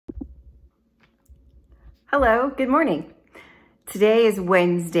Hello, good morning. Today is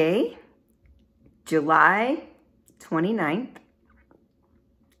Wednesday, July 29th.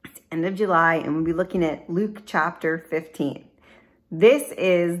 It's the end of July, and we'll be looking at Luke chapter 15. This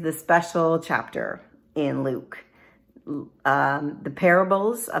is the special chapter in Luke. The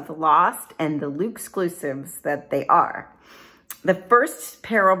parables of the lost and the Luke exclusives that they are. The first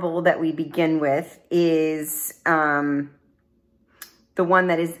parable that we begin with is the one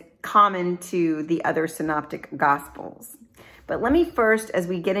that is common to the other synoptic gospels. But let me first, as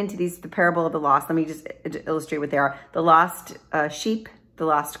we get into the parable of the lost, let me just illustrate what they are. The lost sheep, the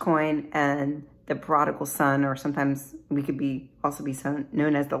lost coin, and the prodigal son, or sometimes we could also be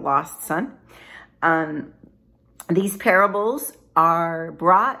known as the lost son. These parables are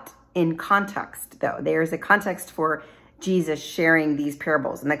brought in context, though. There's a context for Jesus sharing these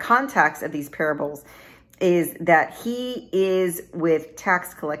parables. And the context of these parables is that he is with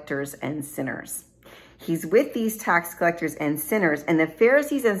tax collectors and sinners. He's with these tax collectors and sinners, and the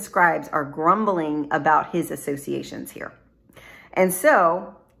Pharisees and scribes are grumbling about his associations here. And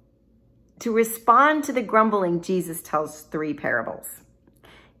so, to respond to the grumbling, Jesus tells three parables.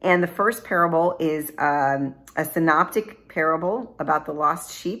 And the first parable is a synoptic parable about the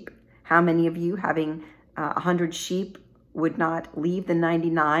lost sheep. How many of you, having 100 sheep, would not leave the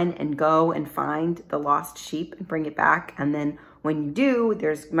 99 and go and find the lost sheep and bring it back? And then when you do,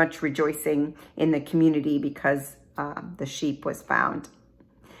 there's much rejoicing in the community because the sheep was found.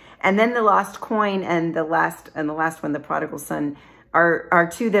 And then the lost coin and the last one, the prodigal son, are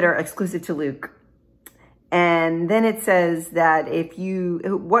two that are exclusive to Luke. And then it says that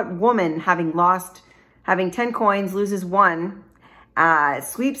what woman having 10 coins loses one,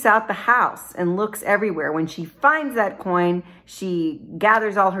 sweeps out the house and looks everywhere. When she finds that coin, she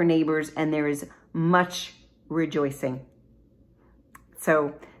gathers all her neighbors, and there is much rejoicing.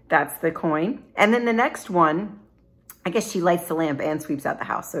 So that's the coin. And then the next one, I guess she lights the lamp and sweeps out the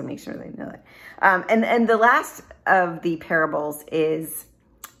house, so make sure they know that. And the last of the parables is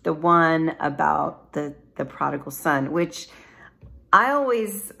the one about the prodigal son, which I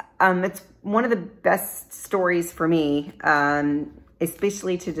always, it's one of the best stories for me,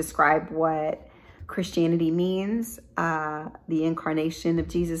 especially to describe what Christianity means, the incarnation of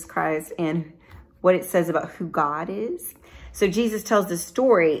Jesus Christ, and what it says about who God is. So Jesus tells the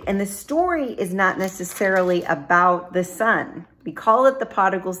story, and the story is not necessarily about the son. We call it the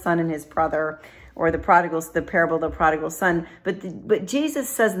prodigal son and his brother, or the parable of the prodigal son. But Jesus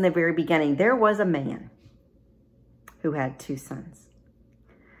says in the very beginning, there was a man who had two sons.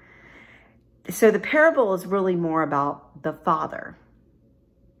 So the parable is really more about the father,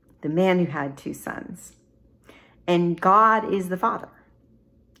 the man who had two sons. And God is the father.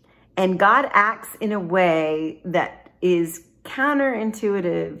 And God acts in a way that is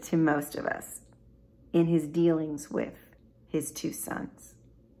counterintuitive to most of us in his dealings with his two sons.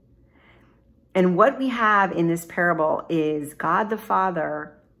 And what we have in this parable is God the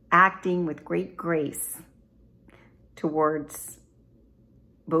Father acting with great grace towards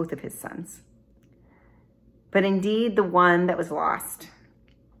both of his sons. But indeed, the one that was lost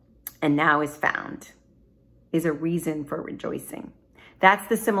and now is found is a reason for rejoicing. That's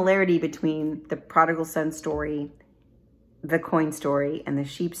the similarity between the prodigal son story, the coin story, and the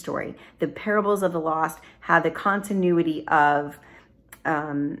sheep story. The parables of the lost have the continuity of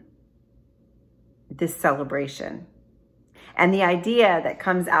this celebration. And the idea that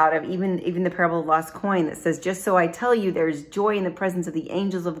comes out of even the parable of the lost coin that says, just so I tell you, there's joy in the presence of the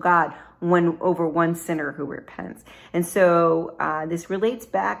angels of God over one sinner who repents. And so this relates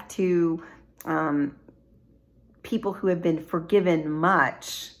back to people who have been forgiven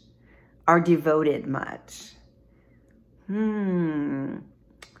much are devoted much. So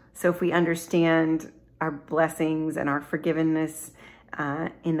if we understand our blessings and our forgiveness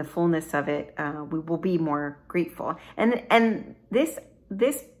in the fullness of it, we will be more grateful. And this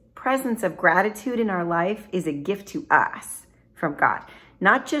presence of gratitude in our life is a gift to us from God.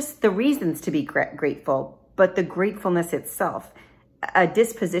 Not just the reasons to be grateful, but the gratefulness itself. A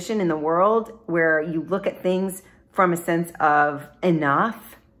disposition in the world where you look at things from a sense of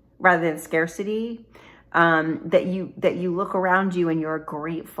enough rather than scarcity, that you look around you and you're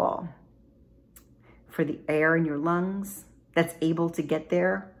grateful for the air in your lungs that's able to get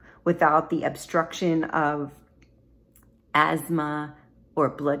there without the obstruction of asthma or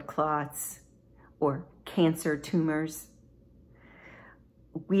blood clots or cancer tumors.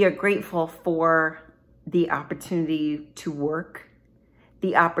 We are grateful for the opportunity to work,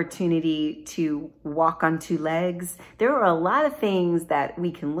 the opportunity to walk on two legs. There are a lot of things that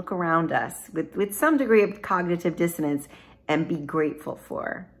we can look around us with some degree of cognitive dissonance and be grateful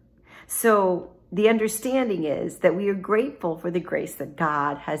for. So the understanding is that we are grateful for the grace that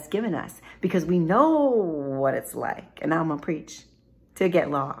God has given us because we know what it's like, and I'm going to preach, to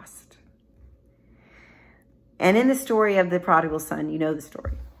get lost. And in the story of the prodigal son, you know the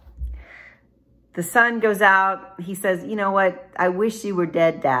story. The son goes out. He says, you know what? I wish you were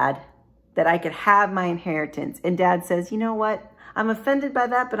dead, Dad, that I could have my inheritance. And Dad says, you know what? I'm offended by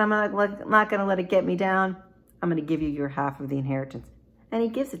that, but I'm not going to let it get me down. I'm going to give you your half of the inheritance. And he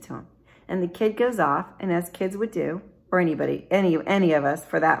gives it to him. And the kid goes off, and as kids would do, or anybody, any of us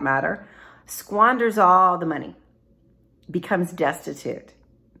for that matter, squanders all the money, becomes destitute,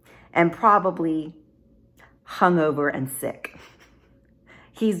 and probably hungover and sick.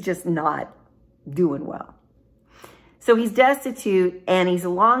 He's just not doing well. So he's destitute, and he's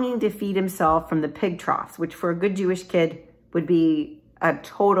longing to feed himself from the pig troughs, which for a good Jewish kid would be a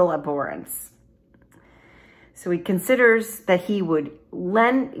total abhorrence. So he considers that he would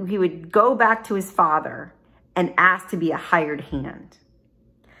go back to his father and ask to be a hired hand.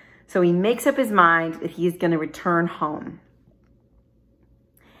 So he makes up his mind that he is going to return home.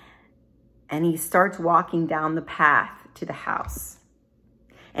 And he starts walking down the path to the house.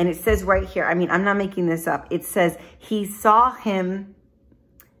 And it says right here, I mean, I'm not making this up. It says he saw him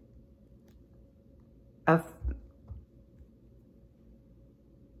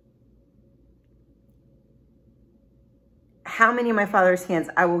how many of my father's hands?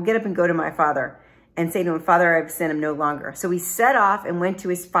 I will get up and go to my father and say to him, Father, I've sinned him no longer. So he set off and went to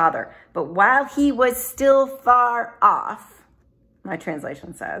his father. But while he was still far off, my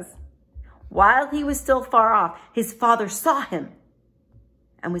translation says, while he was still far off, his father saw him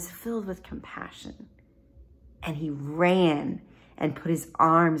and was filled with compassion. And he ran and put his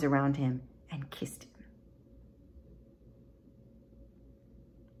arms around him and kissed him.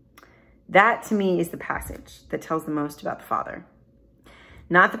 That, to me, is the passage that tells the most about the Father.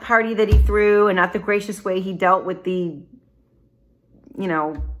 Not the party that he threw and not the gracious way he dealt with the,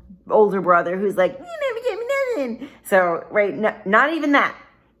 older brother who's like, you never gave me nothing. So, right, no, not even that.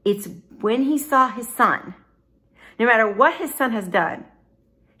 It's when he saw his son, no matter what his son has done,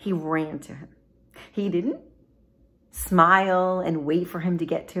 he ran to him. He didn't smile and wait for him to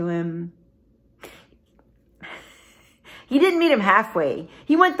get to him. He didn't meet him halfway.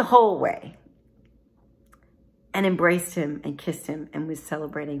 He went the whole way and embraced him and kissed him and was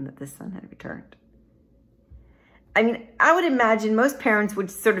celebrating that the son had returned. I mean, I would imagine most parents would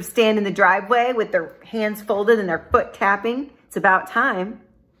sort of stand in the driveway with their hands folded and their foot tapping. It's about time.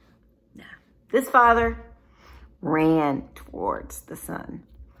 No. This father ran towards the son.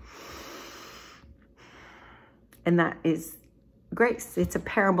 And that is grace. It's a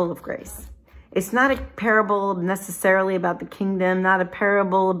parable of grace. It's not a parable necessarily about the kingdom, not a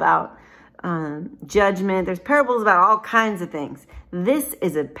parable about judgment. There's parables about all kinds of things. This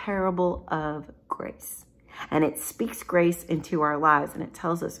is a parable of grace. And it speaks grace into our lives, and it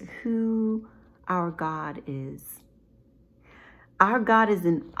tells us who our God is. Our God is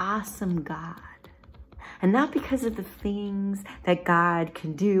an awesome God. And not because of the things that God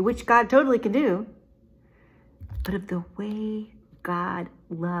can do, which God totally can do, but of the way God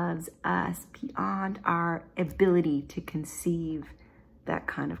loves us beyond our ability to conceive that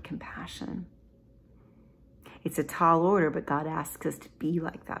kind of compassion. It's a tall order, but God asks us to be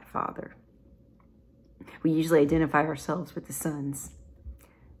like that Father. We usually identify ourselves with the sons,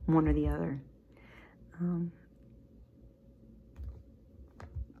 one or the other.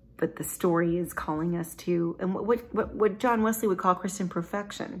 But the story is calling us to, and what John Wesley would call Christian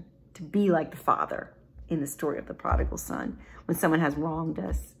perfection, to be like the Father in the story of the prodigal son. When someone has wronged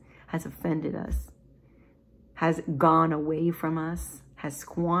us, has offended us, has gone away from us, has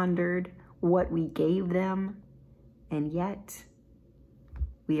squandered what we gave them, and yet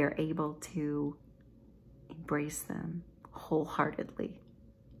we are able to embrace them wholeheartedly.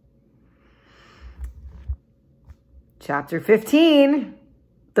 Chapter 15,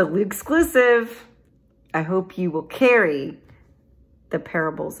 the Luke exclusive. I hope you will carry the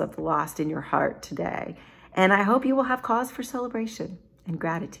parables of the lost in your heart today. And I hope you will have cause for celebration and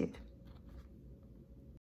gratitude.